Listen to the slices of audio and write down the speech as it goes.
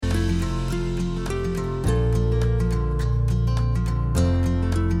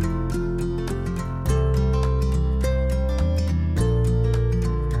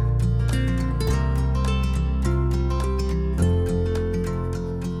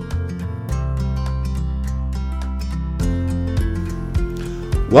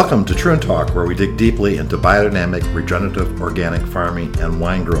Welcome to Troon Talk, where we dig deeply into biodynamic, regenerative, organic farming and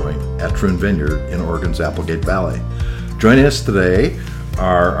wine growing at Troon Vineyard in Oregon's Applegate Valley. Joining us today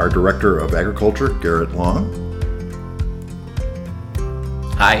are our Director of Agriculture, Garrett Long.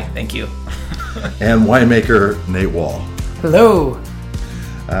 Hi, thank you. And winemaker, Nate Wall. Hello.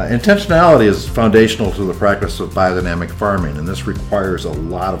 Intentionality is foundational to the practice of biodynamic farming, and this requires a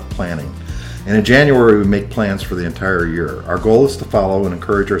lot of planning. And in January, we make plans for the entire year. Our goal is to follow and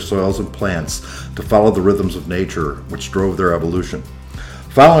encourage our soils and plants to follow the rhythms of nature, which drove their evolution.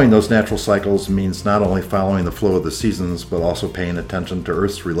 Following those natural cycles means not only following the flow of the seasons, but also paying attention to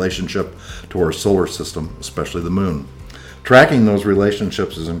Earth's relationship to our solar system, especially the moon. Tracking those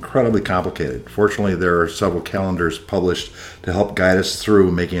relationships is incredibly complicated. Fortunately, there are several calendars published to help guide us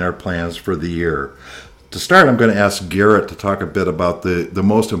through making our plans for the year. To start, I'm going to ask Garrett to talk a bit about the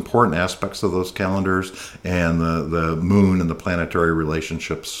most important aspects of those calendars and the moon and the planetary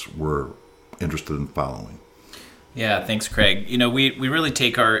relationships we're interested in following. Yeah, thanks, Craig. You know, we really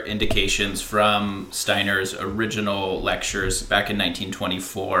take our indications from Steiner's original lectures back in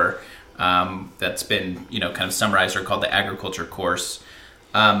 1924. That's been, kind of summarized or called the agriculture course.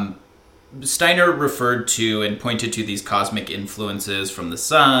 Steiner referred to and pointed to these cosmic influences from the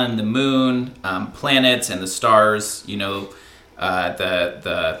sun, the moon, planets, and the stars, the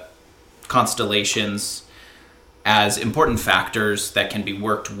constellations as important factors that can be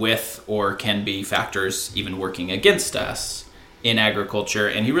worked with or can be factors even working against us in agriculture.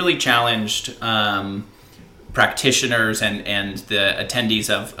 And he really challenged practitioners and the attendees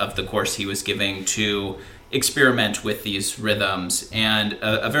of the course he was giving to experiment with these rhythms. And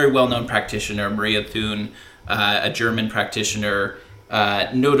a very well-known practitioner, Maria Thun, a German practitioner,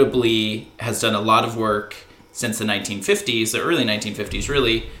 notably has done a lot of work since the 1950s, the early 1950s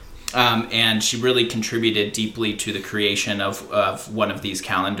really, and she really contributed deeply to the creation of one of these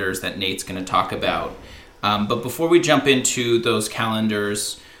calendars that Nate's going to talk about. But before we jump into those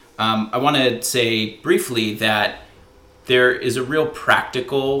calendars, I want to say briefly that there is a real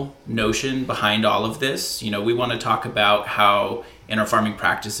practical notion behind all of this. We want to talk about how in our farming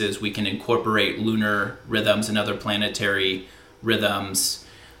practices we can incorporate lunar rhythms and other planetary rhythms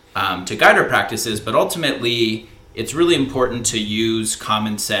to guide our practices, but ultimately it's really important to use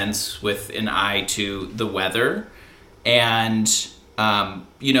common sense with an eye to the weather. And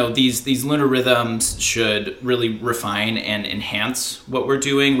these lunar rhythms should really refine and enhance what we're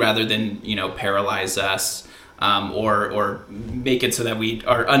doing rather than paralyze us. Or make it so that we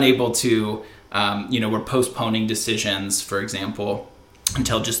are unable to, we're postponing decisions, for example,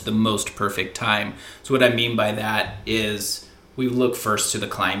 until just the most perfect time. So what I mean by that is we look first to the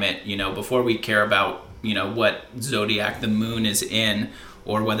climate, before we care about, what zodiac the moon is in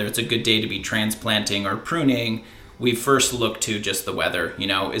or whether it's a good day to be transplanting or pruning. We first look to just the weather.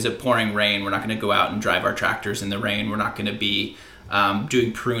 Is it pouring rain? We're not going to go out and drive our tractors in the rain. We're not going to be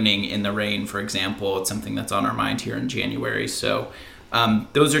doing pruning in the rain, for example. It's something that's on our mind here in January. So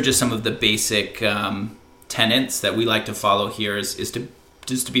those are just some of the basic tenets that we like to follow here is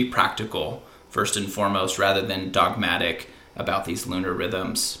to be practical first and foremost rather than dogmatic about these lunar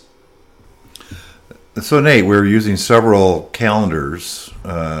rhythms. So Nate, we're using several calendars.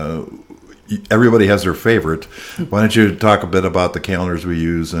 Everybody has their favorite. Why don't you talk a bit about the calendars we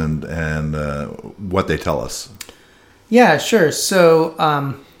use and what they tell us? Yeah, sure. So,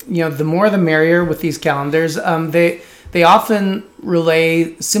 the more the merrier with these calendars. They often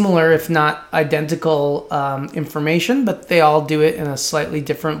relay similar, if not identical, information, but they all do it in a slightly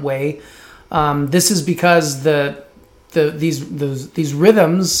different way. This is because these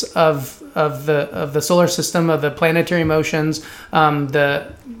rhythms of the solar system, of the planetary motions,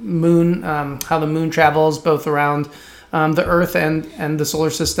 the moon, how the moon travels both around the Earth and the solar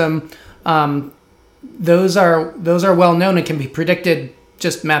system. Those are well known and can be predicted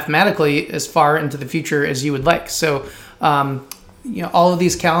just mathematically as far into the future as you would like. So, all of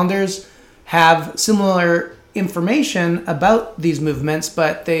these calendars have similar information about these movements,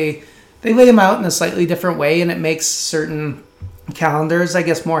 but they lay them out in a slightly different way, and it makes certain calendars, I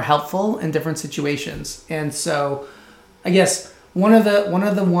guess, more helpful in different situations. And so, I guess one of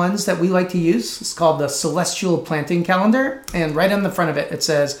the ones that we like to use is called the Celestial Planting Calendar, and right on the front of it, it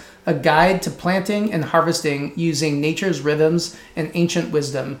says, "A guide to planting and harvesting using nature's rhythms and ancient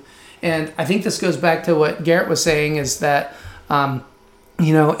wisdom." And I think this goes back to what Garrett was saying is that, and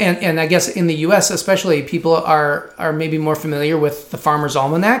I guess in the U.S. especially, people are maybe more familiar with the Farmer's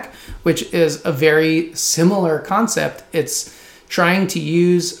Almanac, which is a very similar concept. It's trying to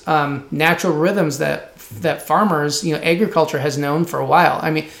use natural rhythms that that farmers, agriculture has known for a while.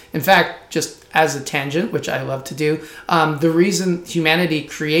 I mean, in fact, just as a tangent, which I love to do, the reason humanity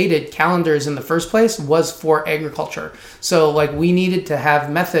created calendars in the first place was for agriculture. So like we needed to have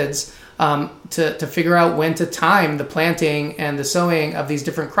methods to figure out when to time the planting and the sowing of these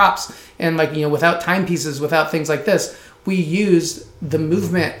different crops. And like, without timepieces, without things like this, we used the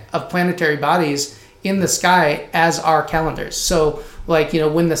movement of planetary bodies in the sky as our calendars. So like,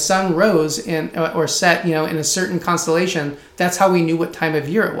 when the sun rose or set, in a certain constellation, that's how we knew what time of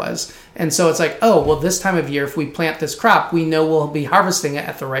year it was. And so it's like, oh, well, this time of year, if we plant this crop, we know we'll be harvesting it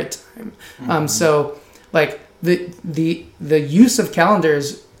at the right time. Mm-hmm. So like the use of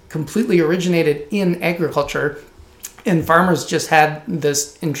calendars completely originated in agriculture, and farmers just had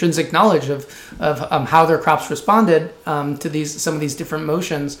this intrinsic knowledge of how their crops responded to some of these different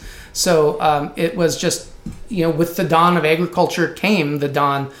motions. So it was just, with the dawn of agriculture came the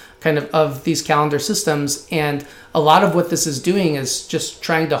dawn kind of these calendar systems. And a lot of what this is doing is just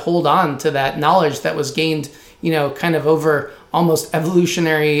trying to hold on to that knowledge that was gained, kind of over almost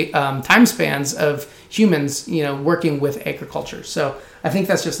evolutionary time spans of humans, working with agriculture. So I think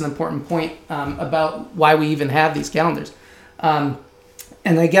that's just an important point about why we even have these calendars. And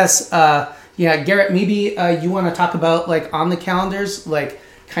I guess, Garrett, maybe you want to talk about like on the calendars, like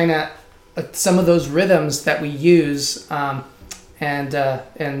kind of some of those rhythms that we use, and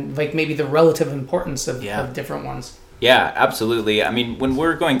like maybe the relative importance of different ones. Yeah, absolutely. I mean, when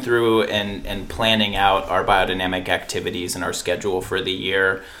we're going through and planning out our biodynamic activities and our schedule for the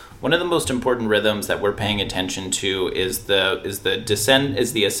year, one of the most important rhythms that we're paying attention to is the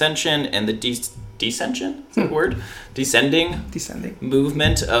ascension and the descension. Is that the word? Descending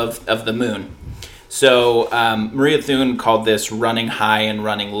movement of the moon. So Maria Thune called this running high and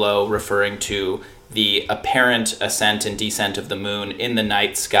running low, referring to the apparent ascent and descent of the moon in the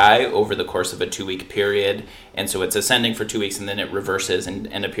night sky over the course of a 2-week period. And so it's ascending for 2 weeks and then it reverses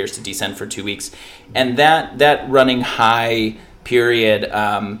and appears to descend for 2 weeks. And that running high period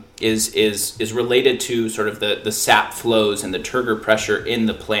is related to sort of the sap flows and the turgor pressure in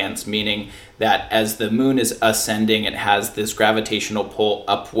the plants, meaning that as the moon is ascending, it has this gravitational pull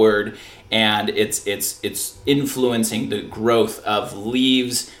upward, and it's influencing the growth of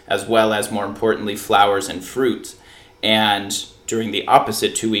leaves as well as, more importantly, flowers and fruit. And during the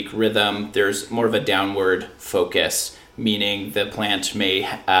opposite 2-week rhythm, there's more of a downward focus, meaning the plant may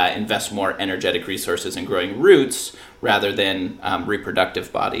invest more energetic resources in growing roots rather than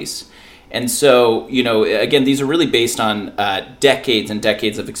reproductive bodies. And so, again, these are really based on decades and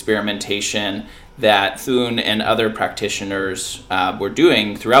decades of experimentation that Thune and other practitioners were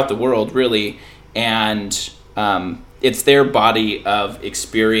doing throughout the world, really. And it's their body of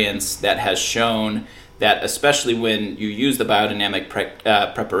experience that has shown that, especially when you use the biodynamic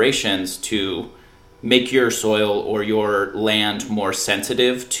preparations to make your soil or your land more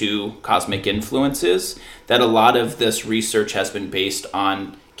sensitive to cosmic influences, that a lot of this research has been based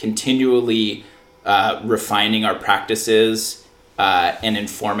on continually refining our practices and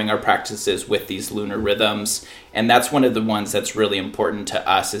informing our practices with these lunar rhythms. And that's one of the ones that's really important to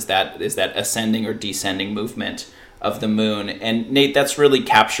us, is that ascending or descending movement of the moon. And Nate, that's really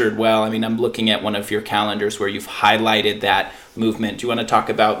captured well. I mean, I'm looking at one of your calendars where you've highlighted that movement. Do you want to talk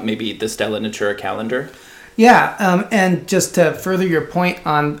about maybe the Stella Natura calendar? Yeah, and just to further your point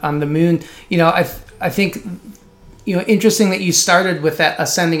on the moon, I think, interesting that you started with that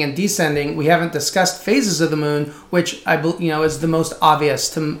ascending and descending. We haven't discussed phases of the moon, which is the most obvious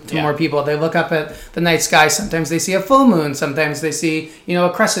to more people. They look up at the night sky. Sometimes they see a full moon. Sometimes they see, a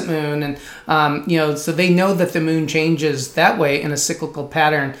crescent moon. And, so they know that the moon changes that way in a cyclical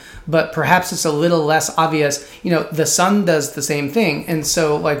pattern. But perhaps it's a little less obvious. The sun does the same thing. And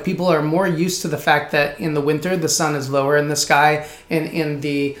so like people are more used to the fact that in the winter, the sun is lower in the sky. And in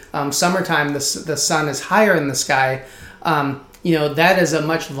the summertime, the sun is higher in the sky. That is a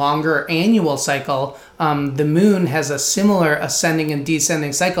much longer annual cycle. The moon has a similar ascending and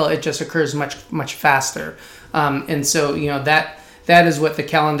descending cycle. It just occurs much, much faster. And so, that is what the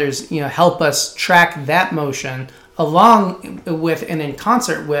calendars, help us track that motion along with and in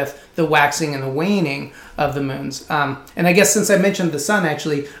concert with the waxing and the waning of the moons. And I guess since I mentioned the sun,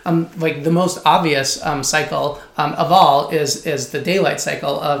 actually, like the most obvious cycle of all is the daylight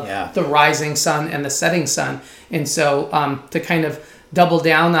cycle of the rising sun and the setting sun. And so to kind of double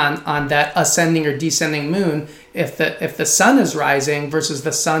down on that ascending or descending moon, if the sun is rising versus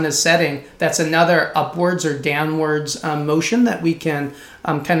the sun is setting, that's another upwards or downwards motion that we can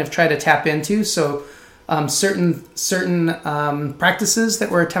kind of try to tap into. So certain practices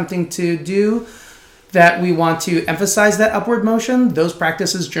that we're attempting to do, that we want to emphasize that upward motion, those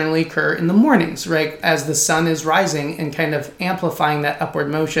practices generally occur in the mornings, right? As the sun is rising and kind of amplifying that upward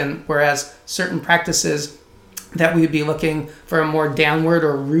motion, whereas certain practices that we would be looking for a more downward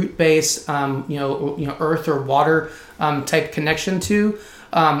or root-based, earth or water type connection to,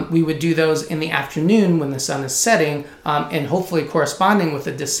 we would do those in the afternoon when the sun is setting, and hopefully corresponding with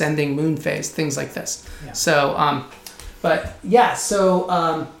the descending moon phase, things like this. Yeah. So,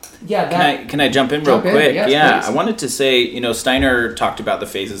 Can I jump in real quick? Yes, yeah, please. I wanted to say, Steiner talked about the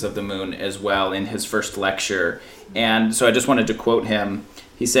phases of the moon as well in his first lecture, and so I just wanted to quote him.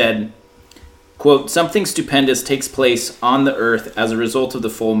 He said, quote, "Something stupendous takes place on the earth as a result of the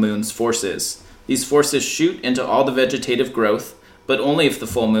full moon's forces. These forces shoot into all the vegetative growth, but only if the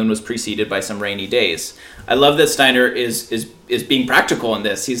full moon was preceded by some rainy days." I love that Steiner is being practical in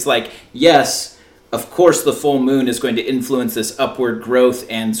this. He's like, yes, of course the full moon is going to influence this upward growth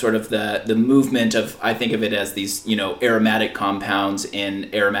and sort of the movement of, I think of it as these, aromatic compounds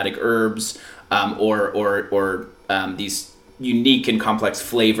in aromatic herbs, or these unique and complex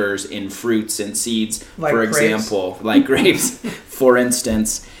flavors in fruits and seeds, like for example, like grapes, for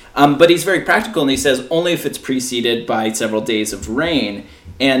instance. But he's very practical, and he says only if it's preceded by several days of rain.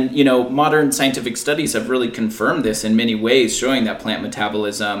 And, modern scientific studies have really confirmed this in many ways, showing that plant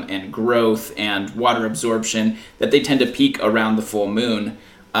metabolism and growth and water absorption, that they tend to peak around the full moon.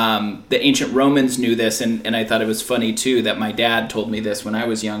 The ancient Romans knew this, and I thought it was funny, too, that my dad told me this when I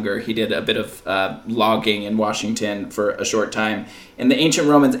was younger. He did a bit of logging in Washington for a short time. And the ancient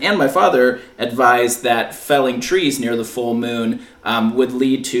Romans and my father advised that felling trees near the full moon would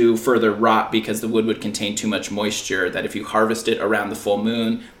lead to further rot because the wood would contain too much moisture, that if you harvest it around the full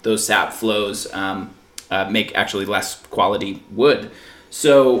moon, those sap flows make actually less quality wood.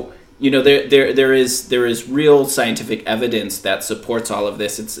 So there is real scientific evidence that supports all of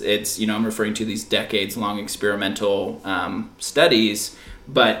this. It's I'm referring to these decades-long experimental studies,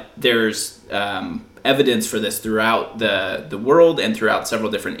 but there's evidence for this throughout the world and throughout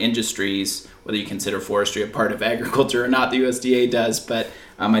several different industries, whether you consider forestry a part of agriculture or not, the USDA does. But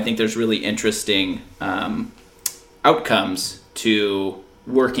I think there's really interesting outcomes to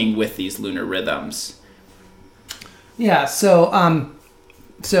working with these lunar rhythms. Yeah,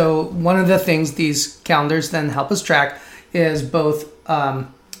 So one of the things these calendars then help us track is both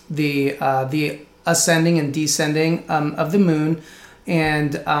the ascending and descending of the moon,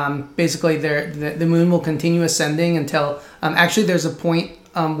 and basically the moon will continue ascending until actually there's a point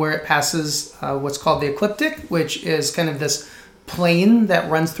where it passes what's called the ecliptic, which is kind of this plane that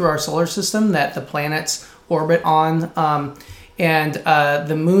runs through our solar system that the planets orbit on. And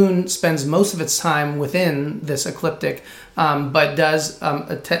the moon spends most of its time within this ecliptic, but does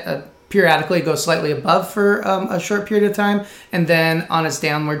periodically go slightly above for a short period of time, and then on its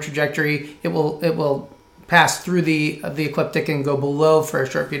downward trajectory, it will pass through the ecliptic and go below for a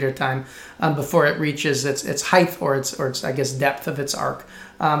short period of time before it reaches its height or its I guess depth of its arc.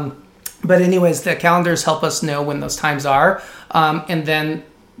 But anyways, the calendars help us know when those times are, and then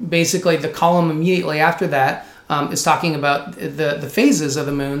basically the column immediately after that is talking about the phases of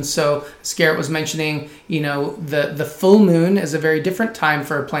the moon. So as Garrett was mentioning, the full moon is a very different time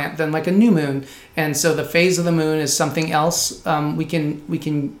for a plant than like a new moon, and so the phase of the moon is something else we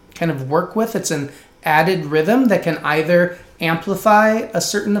can kind of work with. It's an added rhythm that can either amplify a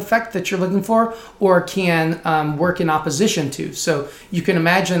certain effect that you're looking for, or can work in opposition to. So you can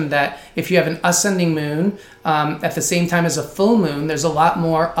imagine that if you have an ascending moon at the same time as a full moon, there's a lot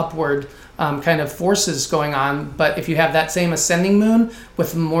more upward kind of forces going on. But if you have that same ascending moon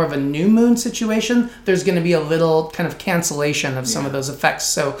with more of a new moon situation, there's going to be a little kind of cancellation of some of those effects.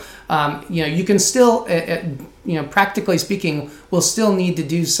 So you can still, practically speaking, we'll still need to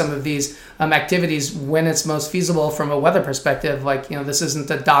do some of these activities when it's most feasible from a weather perspective. Like, this isn't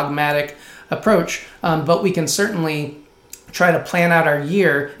a dogmatic approach, but we can certainly try to plan out our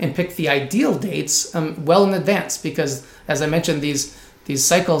year and pick the ideal dates well in advance, because as I mentioned, these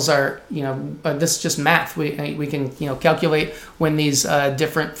cycles are, this is just math. We can, calculate when these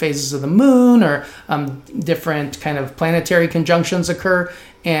different phases of the moon or different kind of planetary conjunctions occur.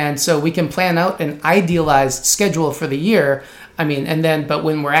 And so we can plan out an idealized schedule for the year. But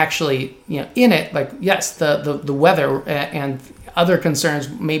when we're actually, in it, like, yes, the weather and other concerns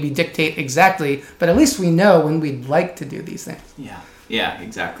maybe dictate exactly, but at least we know when we'd like to do these things. Yeah,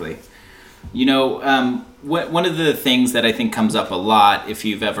 exactly. One of the things that I think comes up a lot, if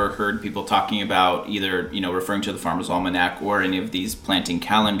you've ever heard people talking about either, referring to the Farmer's Almanac or any of these planting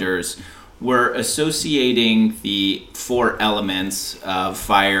calendars, we're associating the 4 elements of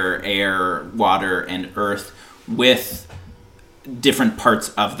fire, air, water, and earth with different parts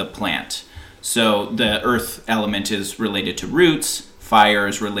of the plant. So the earth element is related to roots, fire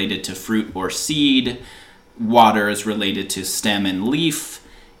is related to fruit or seed, water is related to stem and leaf,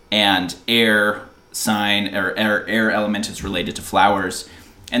 and air element is related to flowers.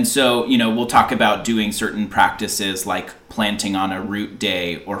 And so, we'll talk about doing certain practices like planting on a root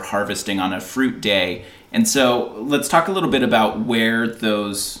day or harvesting on a fruit day. And so let's talk a little bit about where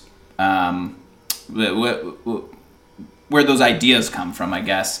those ideas come from, I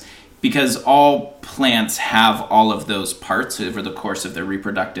guess, because all plants have all of those parts over the course of their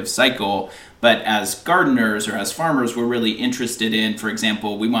reproductive cycle. But as gardeners or as farmers, we're really interested in, for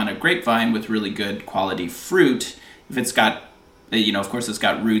example, we want a grapevine with really good quality fruit. If it's got, of course it's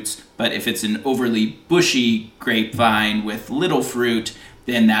got roots, but if it's an overly bushy grapevine with little fruit,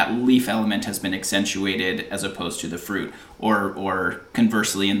 then that leaf element has been accentuated as opposed to the fruit. Or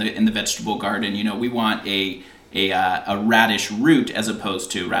conversely, in the vegetable garden, we want a radish root as opposed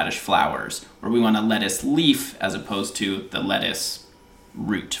to radish flowers, or we want a lettuce leaf as opposed to the lettuce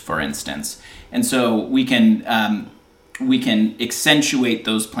root, for instance. And so we can accentuate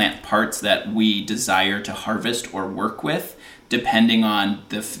those plant parts that we desire to harvest or work with, depending on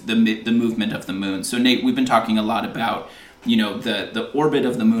the movement of the moon. So Nate, we've been talking a lot about the orbit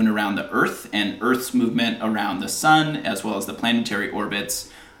of the moon around the Earth and Earth's movement around the sun, as well as the planetary orbits.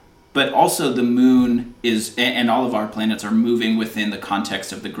 But also the moon and all of our planets are moving within the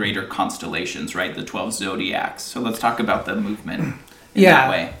context of the greater constellations, right? The 12 zodiacs. So let's talk about the movement in that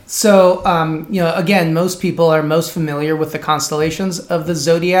way. So, again, most people are most familiar with the constellations of the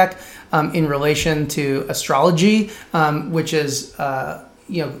zodiac in relation to astrology, which is,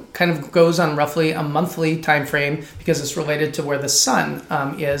 kind of goes on roughly a monthly time frame because it's related to where the sun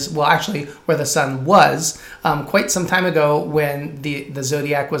is. Well, actually, where the sun was quite some time ago when the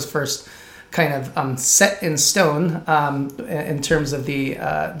zodiac was first kind of set in stone in terms of the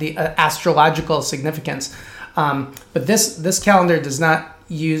astrological significance. But this calendar does not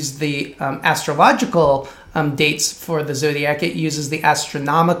use the astrological dates for the zodiac. It uses the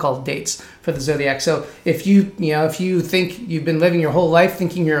astronomical dates for the zodiac. So if you think you've been living your whole life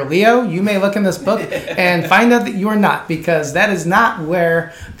thinking you're a Leo, you may look in this book and find out that you are not, because that is not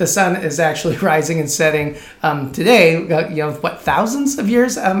where the sun is actually rising and setting today. Thousands of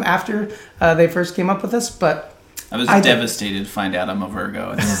years after they first came up with this, but. I was devastated to find out I'm a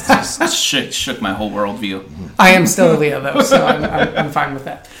Virgo. It just shook my whole worldview. I am still a Leo, though, so I'm fine with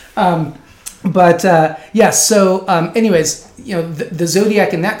that. Anyways, the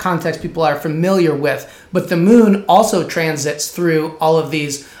zodiac in that context people are familiar with, but the moon also transits through all of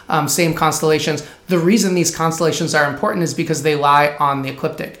these same constellations. The reason these constellations are important is because they lie on the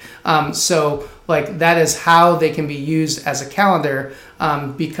ecliptic. That is how they can be used as a calendar,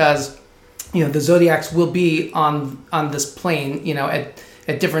 because the zodiacs will be on this plane,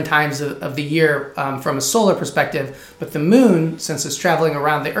 at different times of the year from a solar perspective. But the moon, since it's traveling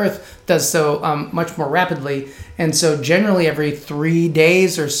around the Earth, does so much more rapidly. And so generally every 3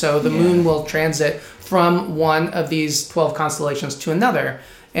 days or so, the moon will transit from one of these 12 constellations to another.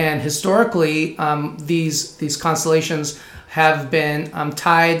 And historically, these constellations have been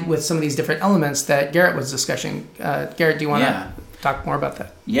tied with some of these different elements that Garrett was discussing. Garrett, do you want to talk more about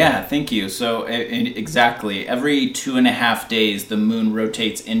that? Yeah, thank you. So exactly, every 2.5 days, the moon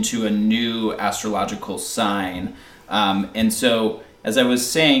rotates into a new astrological sign. And so, as I was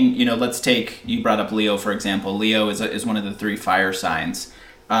saying, let's take, you brought up Leo, for example. Leo is one of the 3 fire signs.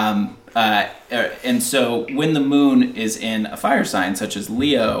 And so when the moon is in a fire sign, such as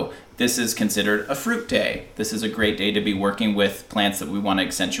Leo, this is considered a fruit day. This is a great day to be working with plants that we want to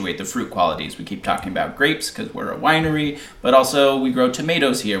accentuate the fruit qualities. We keep talking about grapes because we're a winery, but also we grow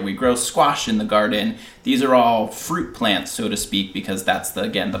tomatoes here. We grow squash in the garden. These are all fruit plants, so to speak, because that's,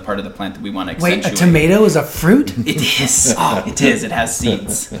 the part of the plant that we want to accentuate. Wait, a tomato is a fruit? It is. It is. It has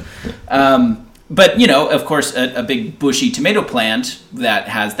seeds. But, of course, a big bushy tomato plant that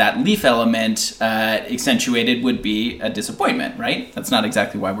has that leaf element accentuated would be a disappointment, right? That's not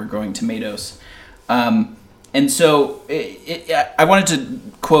exactly why we're growing tomatoes. And so I wanted to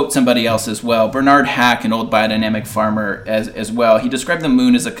quote somebody else as well. Bernard Hack, an old biodynamic farmer as well, he described the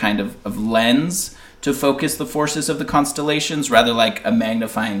moon as a kind of lens to focus the forces of the constellations, rather like a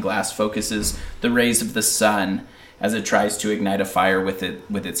magnifying glass focuses the rays of the sun as it tries to ignite a fire with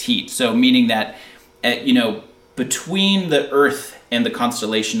its heat. So meaning that, between the Earth and the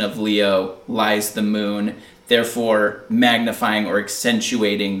constellation of Leo lies the moon, therefore magnifying or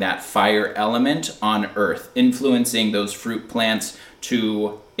accentuating that fire element on Earth, influencing those fruit plants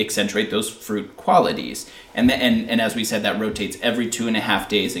to accentuate those fruit qualities. And as we said, that rotates every 2.5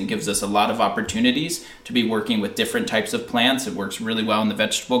 days and gives us a lot of opportunities to be working with different types of plants. It works really well in the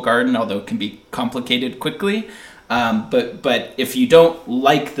vegetable garden, although it can be complicated quickly. But if you don't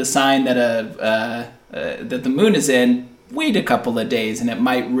like the sign that that the moon is in, wait a couple of days and it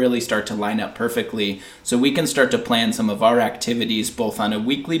might really start to line up perfectly. So we can start to plan some of our activities both on a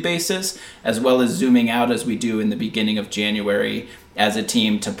weekly basis as well as zooming out as we do in the beginning of January as a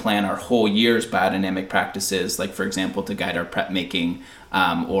team to plan our whole year's biodynamic practices, like for example to guide our prep making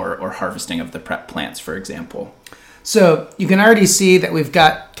or harvesting of the prep plants, for example. So you can already see that we've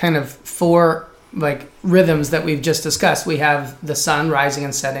got kind of 4 rhythms that we've just discussed. We have the sun rising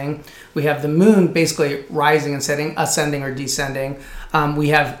and setting. We have the moon basically rising and setting, ascending or descending. We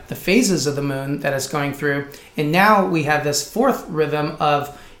have the phases of the moon that it's going through, and now we have this 4th rhythm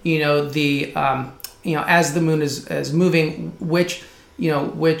of as the moon is moving, which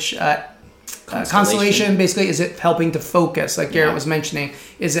constellation basically is it helping to focus, like Garrett was mentioning?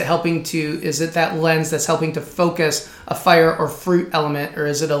 Is it that lens that's helping to focus a fire or fruit element, or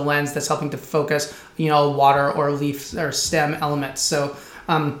is it a lens that's helping to focus a water or leaf or stem element? So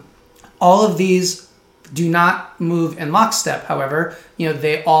all of these do not move in lockstep. However,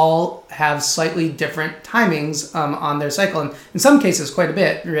 they all have slightly different timings on their cycle, and in some cases quite a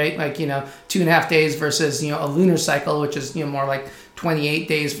bit, right? 2.5 days versus a lunar cycle, which is more like 28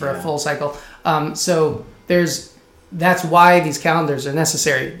 days for a full cycle. So that's why these calendars are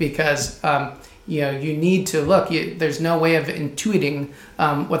necessary, because you need to look. There's no way of intuiting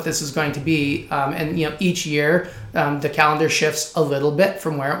what this is going to be, and each year the calendar shifts a little bit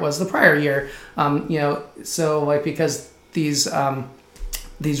from where it was the prior year. So because these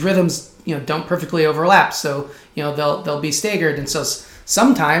rhythms don't perfectly overlap, so they'll be staggered, and so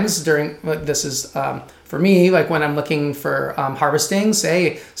sometimes during this is for me, when I'm looking for harvesting,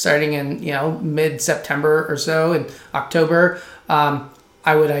 say starting in mid-September or so in October,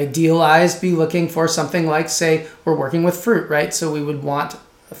 I would idealize be looking for something like, say, we're working with fruit, right? So we would want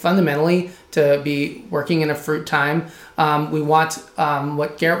fundamentally to be working in a fruit time. We want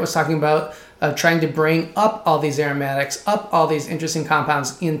what Garrett was talking about, trying to bring up all these aromatics, up all these interesting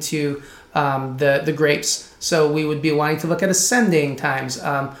compounds into the grapes. So we would be wanting to look at ascending times.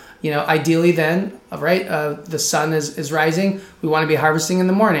 Ideally then, right, the sun is rising. We want to be harvesting in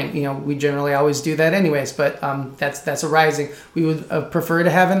the morning. We generally always do that anyways, but that's a rising. We would prefer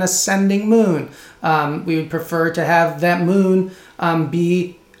to have an ascending moon. We would prefer to have that moon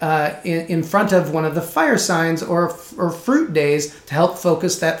be in front of one of the fire signs or fruit days to help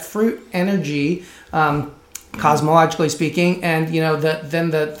focus that fruit energy, cosmologically speaking, and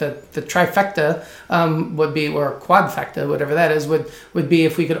the trifecta would be, or quadfecta, whatever that is, would be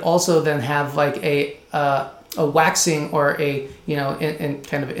if we could also then have a waxing or a in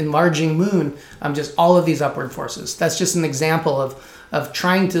kind of enlarging moon, just all of these upward forces. That's just an example of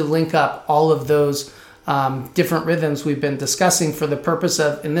trying to link up all of those different rhythms we've been discussing for the purpose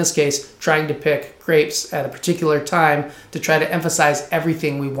of, in this case, trying to pick grapes at a particular time to try to emphasize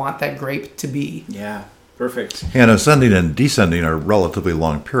everything we want that grape to be. Yeah. Perfect. And ascending and descending are relatively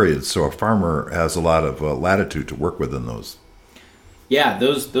long periods, so a farmer has a lot of latitude to work within those. Yeah,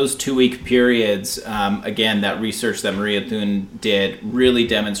 those 2-week periods, again, that research that Maria Thun did really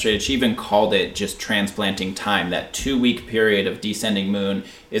demonstrated, she even called it just transplanting time. That 2-week period of descending moon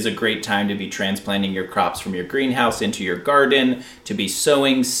is a great time to be transplanting your crops from your greenhouse into your garden, to be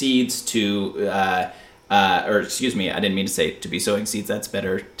sowing seeds, I didn't mean to say to be sowing seeds. That's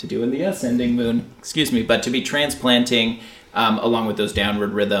better to do in the ascending moon. But to be transplanting along with those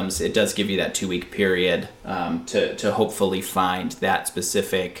downward rhythms, it does give you that 2-week period to hopefully find that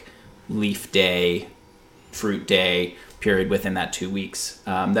specific leaf day, fruit day period within that 2 weeks.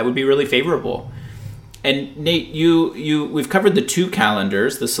 That would be really favorable. And Nate, we've covered the 2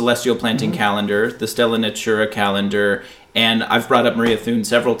 calendars, the Celestial Planting Calendar, the Stella Natura Calendar, and I've brought up Maria Thun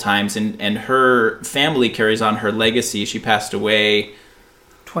several times, and her family carries on her legacy. She passed away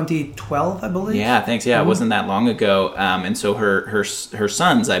 2012, I believe. Yeah, thanks. Yeah, It wasn't that long ago. And so her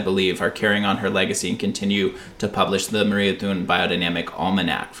sons, I believe, are carrying on her legacy and continue to publish the Maria Thun Biodynamic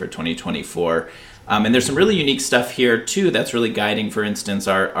Almanac for 2024. And there's some really unique stuff here, too, that's really guiding, for instance,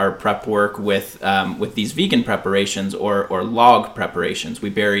 our prep work with these vegan preparations or log preparations. We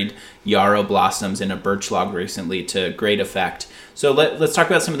buried yarrow blossoms in a birch log recently to great effect. So let's talk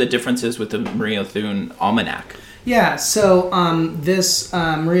about some of the differences with the Maria Thun Almanac. Yeah, so this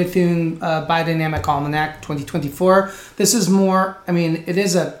Maria Thun Biodynamic Almanac 2024, this is more, it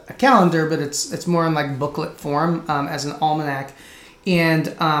is a calendar, but it's more in booklet form as an almanac.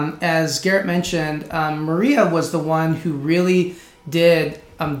 And as Garrett mentioned, Maria was the one who really did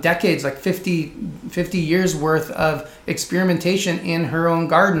decades, like 50 years worth of experimentation in her own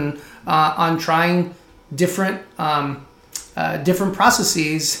garden on trying different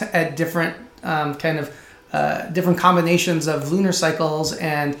processes at different different combinations of lunar cycles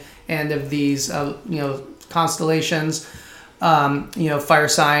and of these constellations, fire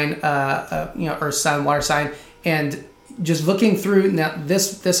sign, earth sign, water sign, and just looking through. Now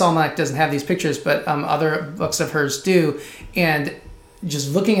this almanac doesn't have these pictures, but other books of hers do, and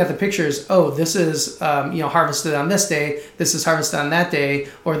just looking at the pictures, this is harvested on this day, this is harvested on that day,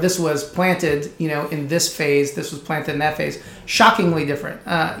 or this was planted in this phase, this was planted in that phase. Shockingly different,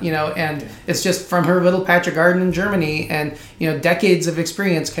 and it's just from her little patch of garden in Germany, and decades of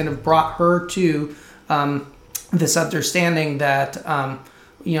experience kind of brought her to this understanding that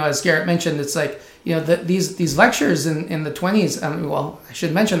as Garrett mentioned, it's like these lectures in the 20s. I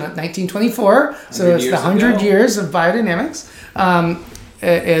should mention that 1924, so it's the 100 years of biodynamics.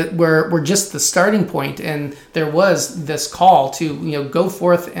 Were just the starting point, and there was this call to go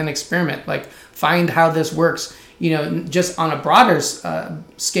forth and experiment, like find how this works, just on a broader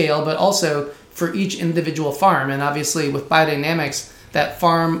scale, but also for each individual farm. And obviously with biodynamics, that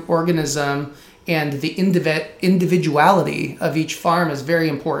farm organism and the individuality of each farm is very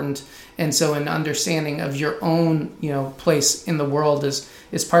important. And so an understanding of your own place in the world is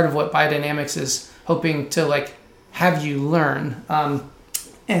part of what biodynamics is hoping to have you learn.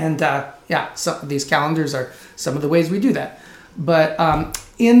 So these calendars are some of the ways we do that. But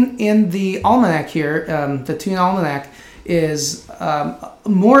in the almanac here, the Troon Almanac is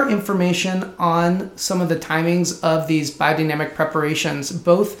more information on some of the timings of these biodynamic preparations,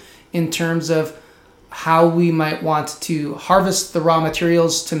 both in terms of how we might want to harvest the raw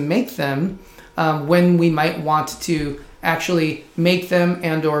materials to make them, when we might want to actually make them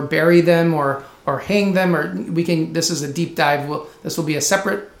and or bury them or hang them, or we can. This is a deep dive. This will be a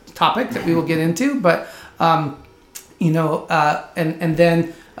separate topic that we will get into, but and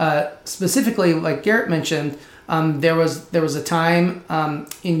then specifically, like Garrett mentioned, there was a time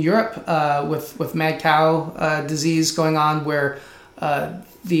in Europe with mad cow disease going on where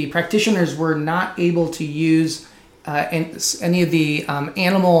the practitioners were not able to use any of the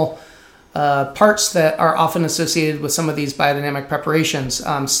animal parts that are often associated with some of these biodynamic preparations.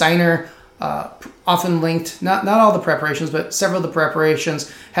 Steiner often linked, not all the preparations, but several of the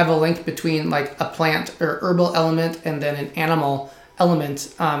preparations have a link between like a plant or herbal element and then an animal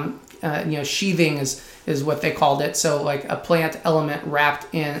element. Sheathing is what they called it. So like a plant element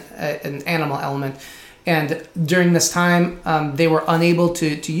wrapped in an animal element. And during this time, they were unable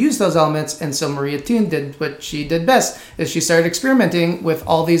to use those elements. And so Maria Troon did what she did best, is she started experimenting with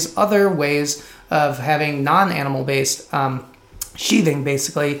all these other ways of having non-animal based sheathing,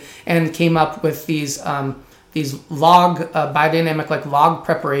 basically, and came up with these log biodynamic log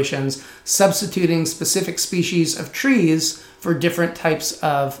preparations, substituting specific species of trees for different types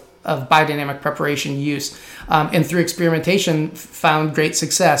of biodynamic preparation use, and through experimentation found great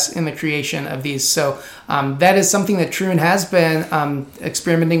success in the creation of these. So that is something that Troon has been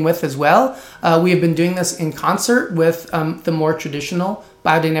experimenting with as well. We have been doing this in concert with the more traditional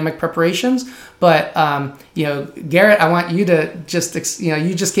biodynamic preparations. But Garrett, I want you to just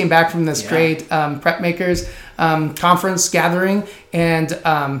you just came back from this great prep makers conference gathering, and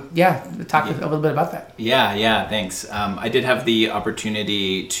talk a little bit about that. Yeah, thanks. I did have the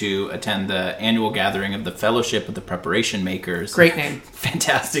opportunity to attend the annual gathering of the Fellowship of the Preparation Makers. Great name.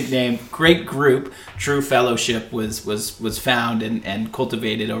 Fantastic name. Great group. True fellowship was found and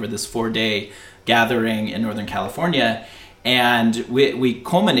cultivated over this 4-day gathering in Northern California. And we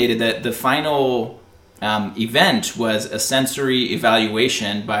culminated that the final event was a sensory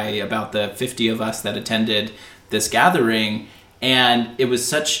evaluation by about the 50 of us that attended this gathering. And it was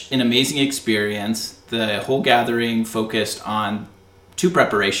such an amazing experience. The whole gathering focused on 2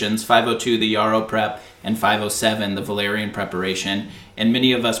 preparations, 502, the yarrow prep, and 507, the valerian preparation. And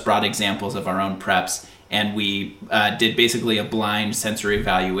many of us brought examples of our own preps, and we did basically a blind sensory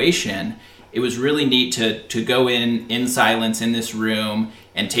evaluation. It was really neat to go in silence in this room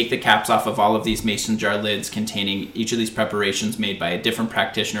and take the caps off of all of these mason jar lids containing each of these preparations made by a different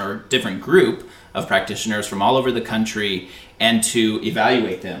practitioner or different group of practitioners from all over the country, and to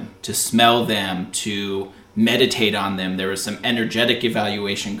evaluate them, to smell them, to meditate on them. There was some energetic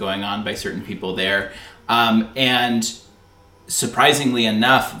evaluation going on by certain people there. And surprisingly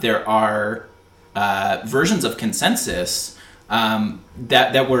enough, there are versions of consensus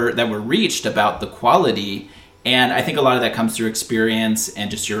that were reached about the quality, and I think a lot of that comes through experience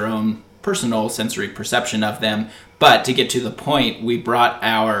and just your own personal sensory perception of them. But to get to the point, we brought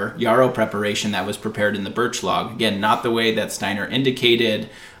our yarrow preparation that was prepared in the birch log. Again, not the way that Steiner indicated,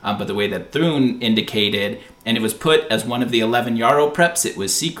 but the way that Troon indicated. And it was put as one of the 11 yarrow preps. It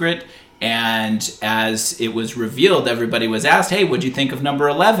was secret. And as it was revealed, everybody was asked, hey, what'd you think of number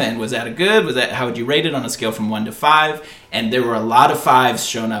 11? Was that a good? How would you rate it on a scale from 1 to 5? And there were a lot of 5s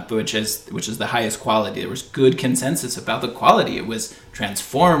shown up, which is the highest quality. There was good consensus about the quality. It was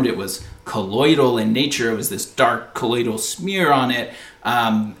transformed. It was colloidal in nature. It was this dark colloidal smear on it.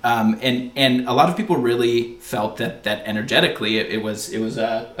 And a lot of people really felt that energetically it was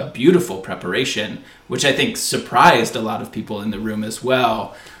a beautiful preparation, which I think surprised a lot of people in the room as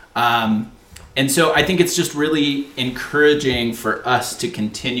well. And so I think it's just really encouraging for us to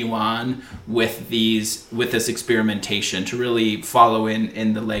continue on with this experimentation, to really follow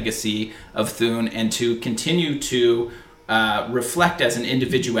in the legacy of Troon, and to continue to reflect as an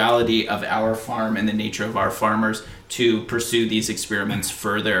individuality of our farm and the nature of our farmers to pursue these experiments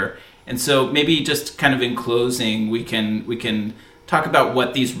further. And so maybe just kind of in closing, we can talk about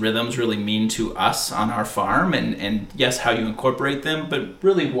what these rhythms really mean to us on our farm, and yes, how you incorporate them, but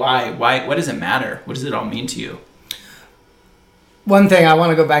really why, what does it matter? What does it all mean to you? One thing, I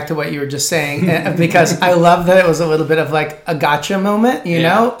want to go back to what you were just saying, because I love that it was a little bit of like a gotcha moment, you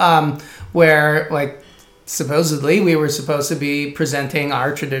know, where like supposedly we were supposed to be presenting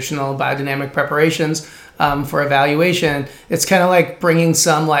our traditional biodynamic preparations for evaluation. It's kind of like bringing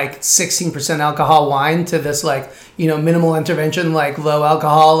some like 16% alcohol wine to this like, you know, minimal intervention, like low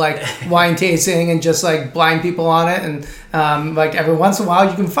alcohol, like wine tasting, and just like blind people on it. And like every once in a while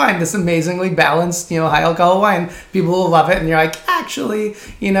you can find this amazingly balanced, you know, high alcohol wine. People will love it. And you're like, actually,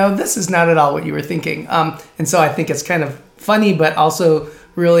 you know, this is not at all what you were thinking. And so I think it's kind of funny, but also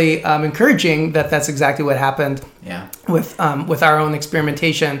really encouraging that that's exactly what happened with our own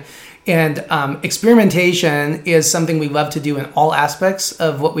experimentation. And experimentation is something we love to do in all aspects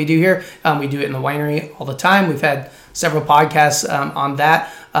of what we do here. We do it in the winery all the time. We've had several podcasts on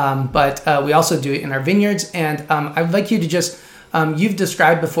that, but we also do it in our vineyards. And I'd like you to just, you've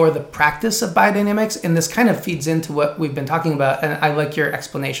described before the practice of biodynamics, and this kind of feeds into what we've been talking about. And I like your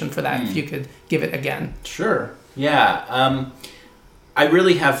explanation for that, if you could give it again. Sure. Yeah. I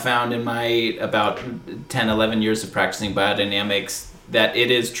really have found in my about 10, 11 years of practicing biodynamics that it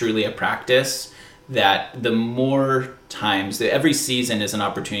is truly a practice, that the more times, every season is an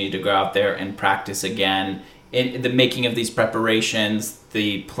opportunity to go out there and practice again in the making of these preparations,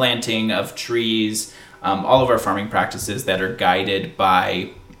 the planting of trees, all of our farming practices that are guided by,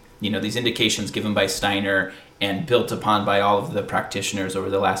 you know, these indications given by Steiner and built upon by all of the practitioners over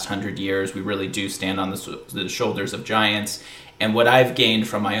the last 100 years. We really do stand on the shoulders of giants. And what I've gained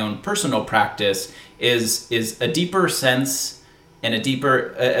from my own personal practice is a deeper sense and a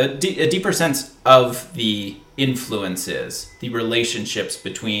deeper sense of the influences, the relationships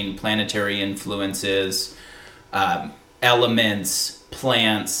between planetary influences, elements,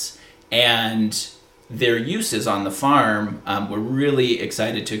 plants, and their uses on the farm. We're really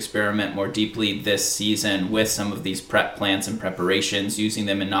excited to experiment more deeply this season with some of these prep plants and preparations, using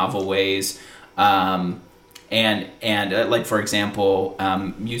them in novel ways, and like, for example,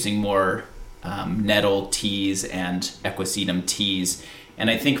 using more nettle teas and equisetum teas. And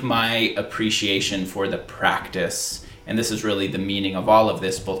I think my appreciation for the practice, and this is really the meaning of all of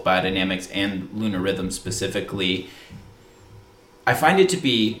this, both biodynamics and lunar rhythm specifically, I find it to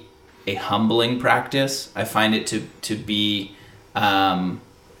be a humbling practice. I find it to be I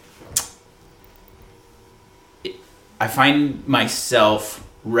find myself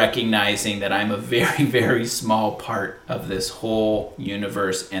recognizing that I'm a very, very small part of this whole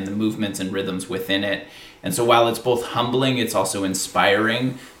universe and the movements and rhythms within it. And so while it's both humbling, it's also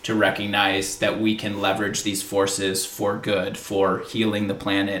inspiring to recognize that we can leverage these forces for good, for healing the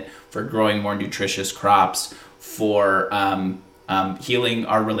planet, for growing more nutritious crops, for healing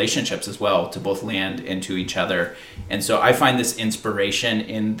our relationships as well, to both land and to each other. And so I find this inspiration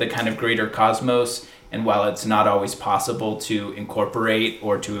in the kind of greater cosmos. And while it's not always possible to incorporate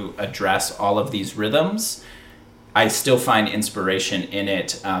or to address all of these rhythms, I still find inspiration in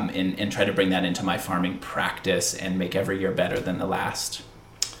it, and try to bring that into my farming practice and make every year better than the last.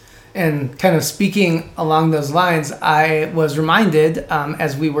 And kind of speaking along those lines, I was reminded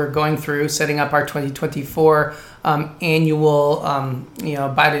as we were going through setting up our 2024 annual,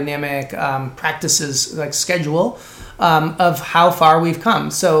 biodynamic practices like schedule, of how far we've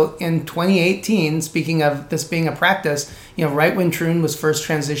come. So in 2018, speaking of this being a practice, right when Troon was first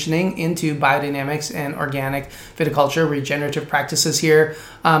transitioning into biodynamics and organic viticulture, regenerative practices here,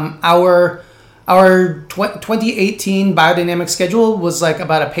 our Our 2018 biodynamic schedule was like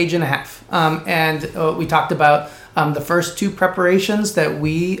about a page and a half. And we talked about the first two preparations that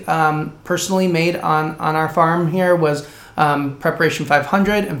we personally made on our farm here was preparation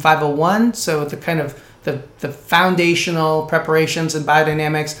 500 and 501. So the kind of the foundational preparations in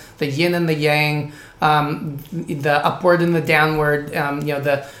biodynamics, the yin and the yang, the upward and the downward,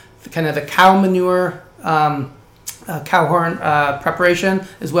 the kind of the cow manure cow horn preparation,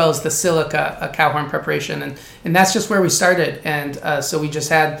 as well as the silica cow horn preparation, and that's just where we started. And so we just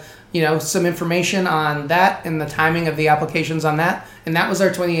had some information on that and the timing of the applications on that, and that was our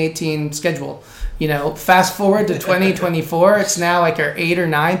 2018 schedule. Fast forward to 2024, it's now like our 8 or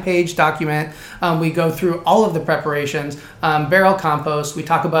 9 page document. We go through all of the preparations, barrel compost, we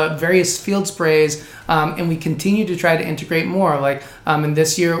talk about various field sprays, and we continue to try to integrate more. And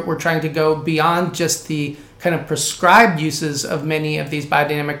this year we're trying to go beyond just the kind of prescribed uses of many of these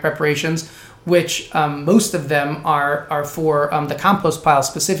biodynamic preparations, which most of them are for the compost pile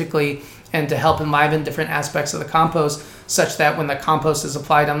specifically, and to help enliven different aspects of the compost, such that when the compost is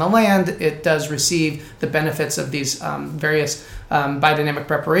applied on the land, it does receive the benefits of these various biodynamic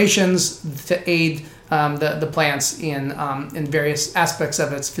preparations to aid the plants in various aspects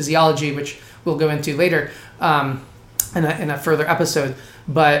of its physiology, which we'll go into later in a further episode.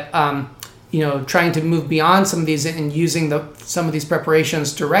 But trying to move beyond some of these and using some of these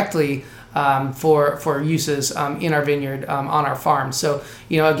preparations directly for uses in our vineyard on our farm. So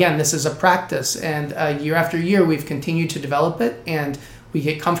again, this is a practice, and year after year we've continued to develop it, and we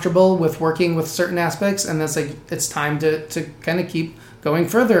get comfortable with working with certain aspects, and it's time to kind of keep going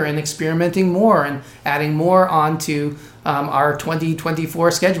further and experimenting more and adding more onto our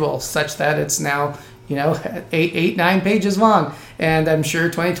 2024 schedule, such that it's now 9 pages long, and I'm sure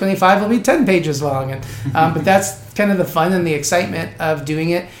 2025 will be 10 pages long. And but that's kind of the fun and the excitement of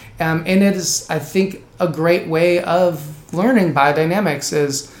doing it. And it is, I think, a great way of learning biodynamics.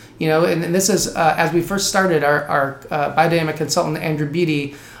 Is and this is as we first started, our biodynamic consultant Andrew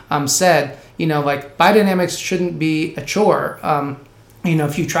Beatty said, biodynamics shouldn't be a chore.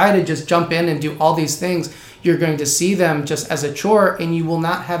 If you try to just jump in and do all these things, you're going to see them just as a chore, and you will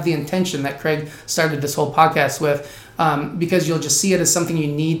not have the intention that Craig started this whole podcast with, because you'll just see it as something you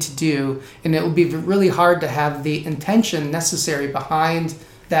need to do, and it will be really hard to have the intention necessary behind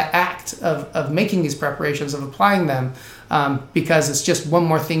that act of making these preparations, of applying them, because it's just one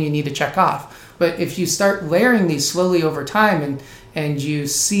more thing you need to check off. But if you start layering these slowly over time, and you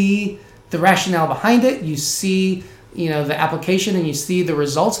see the rationale behind it, you see the application, and you see the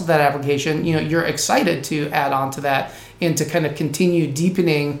results of that application, you're excited to add on to that and to kind of continue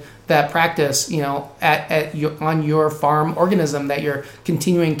deepening that practice, on your farm organism that you're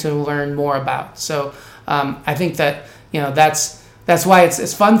continuing to learn more about. So I think that that's why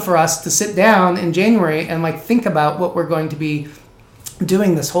it's fun for us to sit down in January and think about what we're going to be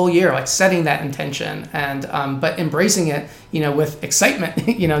doing this whole year, setting that intention, and but embracing it with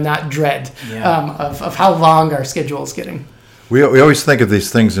excitement, not dread of how long our schedule is getting. We always think of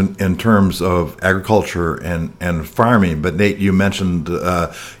these things in terms of agriculture and farming, but Nate, you mentioned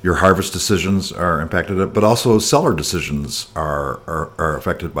your harvest decisions are impacted, but also seller decisions are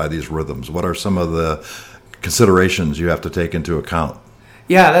affected by these rhythms. What are some of the considerations you have to take into account?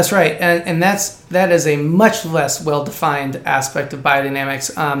 Yeah, that's right, and that is a much less well-defined aspect of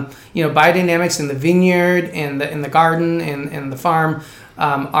biodynamics. Biodynamics in the vineyard, in the garden, in the farm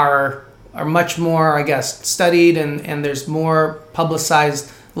are much more, I guess, studied, and there's more publicized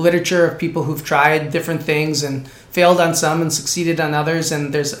literature of people who've tried different things and failed on some and succeeded on others,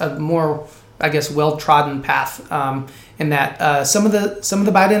 and there's a more, I guess, well-trodden path in that some of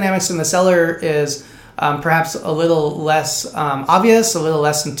the biodynamics in the cellar is perhaps a little less obvious, a little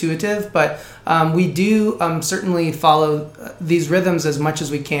less intuitive, but we do certainly follow these rhythms as much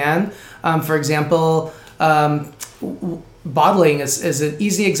as we can. For example, bottling is an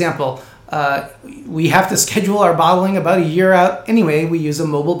easy example. We have to schedule our bottling about a year out anyway. We use a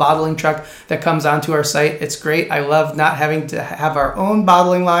mobile bottling truck that comes onto our site. It's great. I love not having to have our own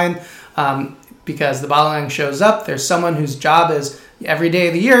bottling line because the bottling shows up. There's someone whose job is every day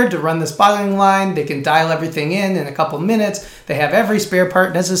of the year to run this bottling line. They can dial everything in a couple minutes. They have every spare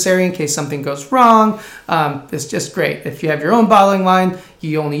part necessary in case something goes wrong. It's just great. If you have your own bottling line,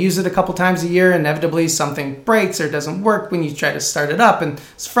 you only use it a couple times a year. Inevitably, something breaks or doesn't work when you try to start it up, and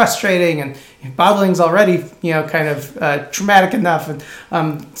it's frustrating. And bottling's already, kind of traumatic enough.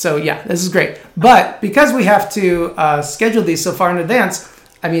 And so, yeah, this is great. But because we have to schedule these so far in advance,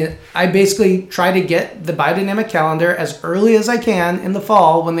 I basically try to get the biodynamic calendar as early as I can in the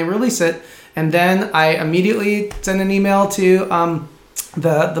fall when they release it, and then I immediately send an email to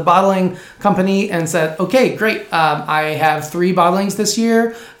the bottling company and said, okay, great. I have 3 bottlings this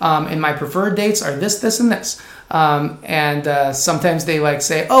year, and my preferred dates are this, this, and this. And sometimes they like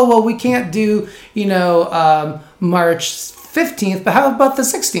say, oh, well, we can't do, March 15th, but how about the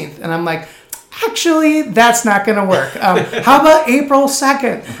 16th? And I'm like, actually, that's not going to work. How about April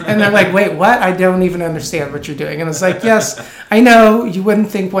 2nd? And they're like, wait, what? I don't even understand what you're doing. And it's like, yes, I know you wouldn't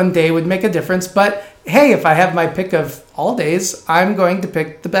think one day would make a difference, but hey, if I have my pick of all days, I'm going to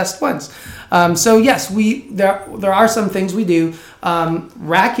pick the best ones. So yes, there are some things we do.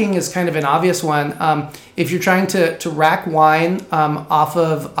 Racking is kind of an obvious one. If you're trying to rack wine off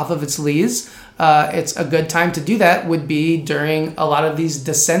of its lees, it's a good time to do that would be during a lot of these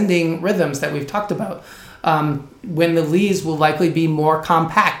descending rhythms that we've talked about. When the lees will likely be more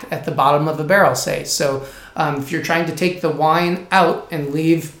compact at the bottom of the barrel, say. So if you're trying to take the wine out and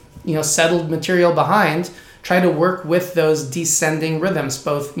leave settled material behind, try to work with those descending rhythms,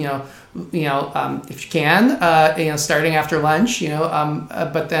 both if you can, starting after lunch,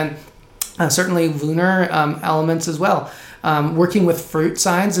 but then certainly lunar elements as well. Working with fruit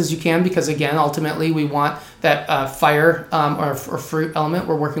signs as you can, because again, ultimately we want that fire or fruit element.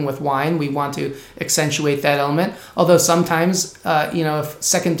 We're working with wine. We want to accentuate that element. Although sometimes, if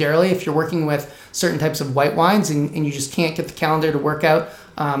secondarily, if you're working with certain types of white wines and you just can't get the calendar to work out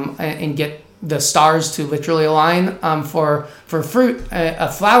and get the stars to literally align for fruit,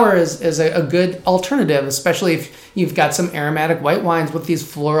 a flower is a good alternative, especially if you've got some aromatic white wines with these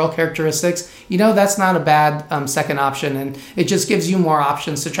floral characteristics. That's not a bad second option, and it just gives you more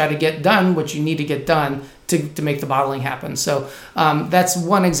options to try to get done what you need to get done to make the bottling happen. So that's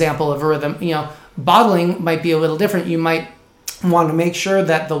one example of a rhythm. Bottling might be a little different. You might want to make sure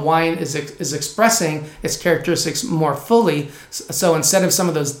that the wine is expressing its characteristics more fully. So instead of some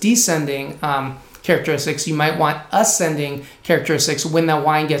of those descending characteristics, you might want ascending characteristics when that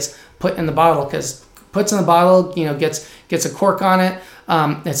wine gets put in the bottle, because puts in the bottle, gets a cork on it.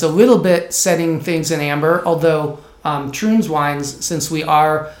 It's a little bit setting things in amber, although Troon's wines, since we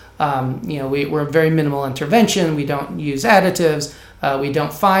are, we're very minimal intervention, we don't use additives, we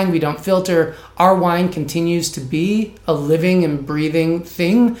don't fine, we don't filter. Our wine continues to be a living and breathing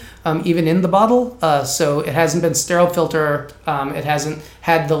thing, even in the bottle. So it hasn't been sterile filter. It hasn't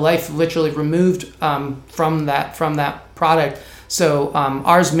had the life literally removed from that product. So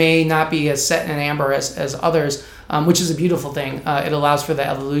ours may not be as set in amber as others, which is a beautiful thing. It allows for the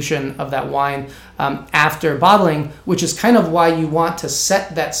evolution of that wine after bottling, which is kind of why you want to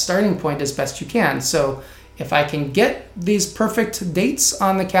set that starting point as best you can. So if I can get these perfect dates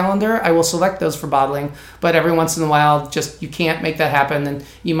on the calendar, I will select those for bottling. But every once in a while, you can't make that happen. And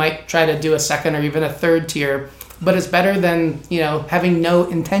you might try to do a second or even a third tier. But it's better than, having no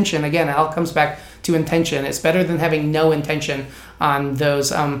intention. Again, it all comes back to intention. It's better than having no intention on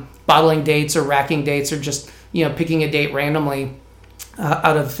those bottling dates or racking dates, or just, picking a date randomly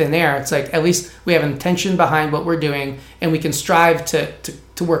out of thin air. It's like, at least we have intention behind what we're doing, and we can strive to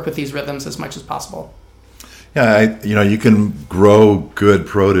work with these rhythms as much as possible. Yeah, you can grow good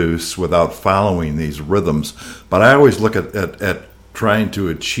produce without following these rhythms, but I always look at trying to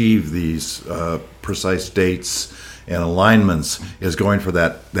achieve these precise dates and alignments is going for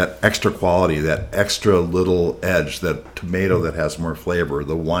that extra quality, that extra little edge, that tomato that has more flavor,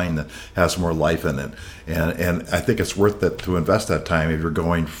 the wine that has more life in it, and I think it's worth it to invest that time if you're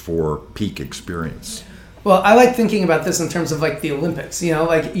going for peak experience. Well, I like thinking about this in terms of like the Olympics.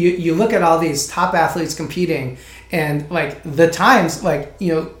 You look at all these top athletes competing, and like the times,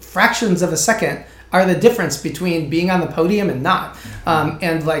 fractions of a second are the difference between being on the podium and not.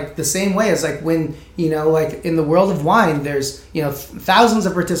 And like the same way as like when, in the world of wine, there's, thousands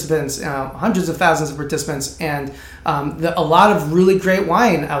of participants, hundreds of thousands of participants, and a lot of really great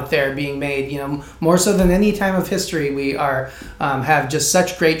wine out there being made, more so than any time of history. We have just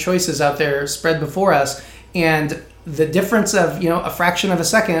such great choices out there spread before us. And the difference of, a fraction of a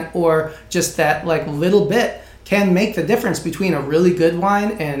second or just that like little bit can make the difference between a really good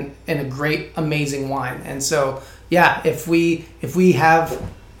wine and a great, amazing wine. And so, yeah, if we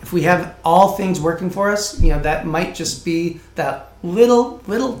have all things working for us, that might just be that little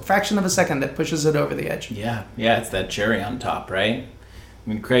fraction of a second that pushes it over the edge. Yeah, it's that cherry on top, right? I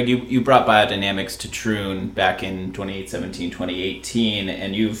mean, Craig, you brought Biodynamics to Troon back in 2017, 2018,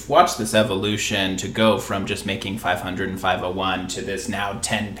 and you've watched this evolution to go from just making 500 and 501 to this now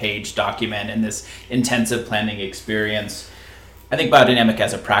 10-page document and this intensive planning experience. I think Biodynamic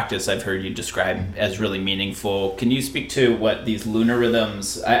as a practice I've heard you describe as really meaningful. Can you speak to what these lunar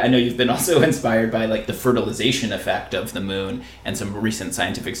rhythms, I know you've been also inspired by like the fertilization effect of the moon and some recent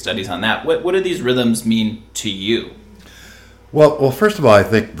scientific studies on that. What do these rhythms mean to you? Well, first of all, I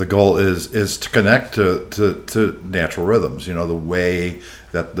think the goal is to connect to natural rhythms. You know, the way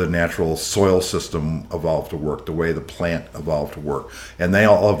that the natural soil system evolved to work, the way the plant evolved to work, and they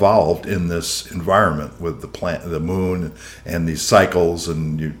all evolved in this environment with the plant, the moon, and these cycles.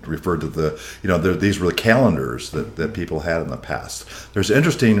 And you referred to these were the calendars that people had in the past. There's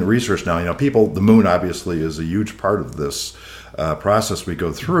interesting research now. You know, the moon obviously is a huge part of this process we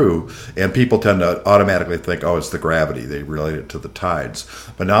go through, and people tend to automatically think, oh, it's the gravity. They relate it to the tides.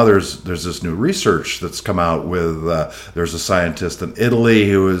 But now there's this new research that's come out with, there's a scientist in Italy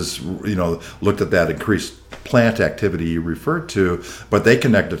who has, looked at that increased plant activity you referred to, but they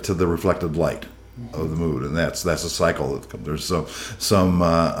connect it to the reflected light of the moon, and that's a cycle. There's some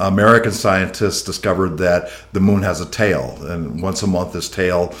American scientists discovered that the moon has a tail, and once a month this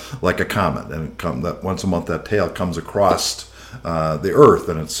tail, like a comet, and once a month that tail comes across the Earth,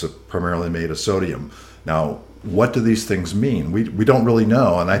 and it's primarily made of sodium. Now, what do these things mean? We don't really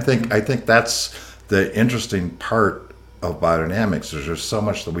know, and I think that's the interesting part of biodynamics. There's so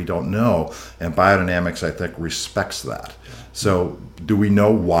much that we don't know, and biodynamics, I think, respects that. So, do we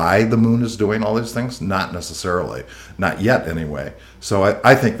know why the moon is doing all these things? Not necessarily, not yet, anyway. So,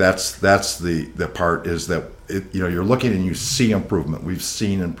 I think that's the part is that you're looking and you see improvement. We've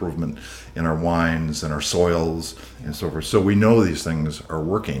seen improvement in our wines and our soils and so forth. So we know these things are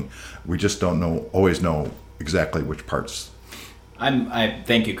working. We just don't always know exactly which parts. I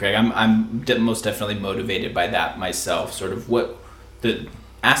thank you, Craig. I'm most definitely motivated by that myself. Sort of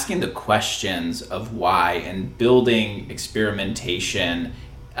asking the questions of why and building experimentation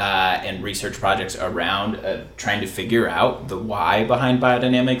and research projects around trying to figure out the why behind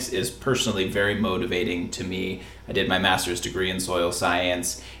biodynamics is personally very motivating to me. I did my master's degree in soil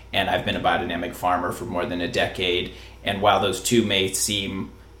science, and I've been a biodynamic farmer for more than a decade. And while those two may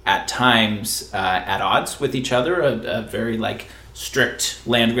seem at times at odds with each other, a very strict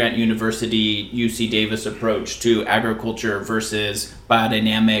land-grant university UC Davis approach to agriculture versus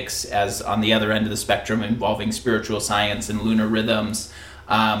biodynamics as on the other end of the spectrum involving spiritual science and lunar rhythms,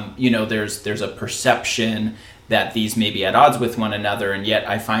 there's a perception that these may be at odds with one another, and yet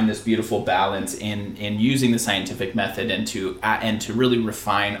I find this beautiful balance in using the scientific method and to really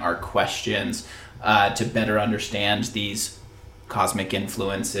refine our questions to better understand these cosmic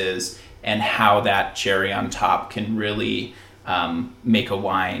influences and how that cherry on top can really make a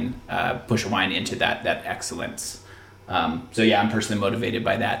wine, push a wine into that excellence. I'm personally motivated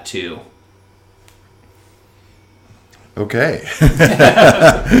by that too. Okay.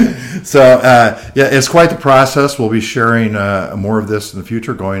 So, it's quite the process. We'll be sharing more of this in the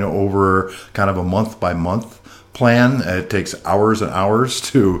future, going over kind of a month-by-month plan. It takes hours and hours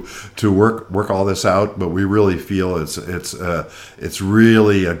to work all this out, but we really feel it's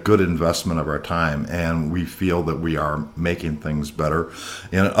really a good investment of our time, and we feel that we are making things better.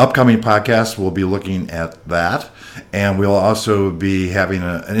 In an upcoming podcast, we'll be looking at that, and we'll also be having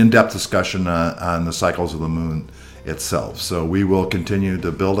an in-depth discussion on the cycles of the moon itself. So we will continue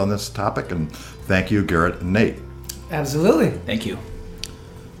to build on this topic, and thank you, Garrett and Nate. Absolutely. Thank you.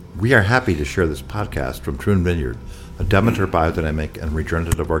 We are happy to share this podcast from Troon Vineyard, a Demeter Biodynamic and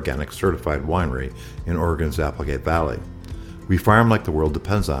Regenerative Organic certified winery in Oregon's Applegate Valley. We farm like the world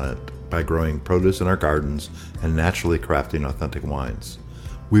depends on it by growing produce in our gardens and naturally crafting authentic wines.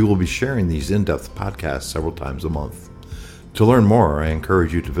 We will be sharing these in-depth podcasts several times a month. To learn more, I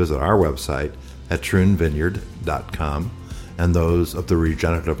encourage you to visit our website at troonvineyard.com and those of the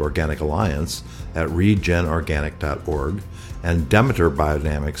Regenerative Organic Alliance at regenorganic.org and Demeter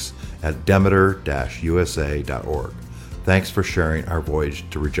Biodynamics at demeter-usa.org. Thanks for sharing our voyage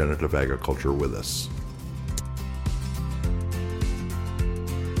to regenerative agriculture with us.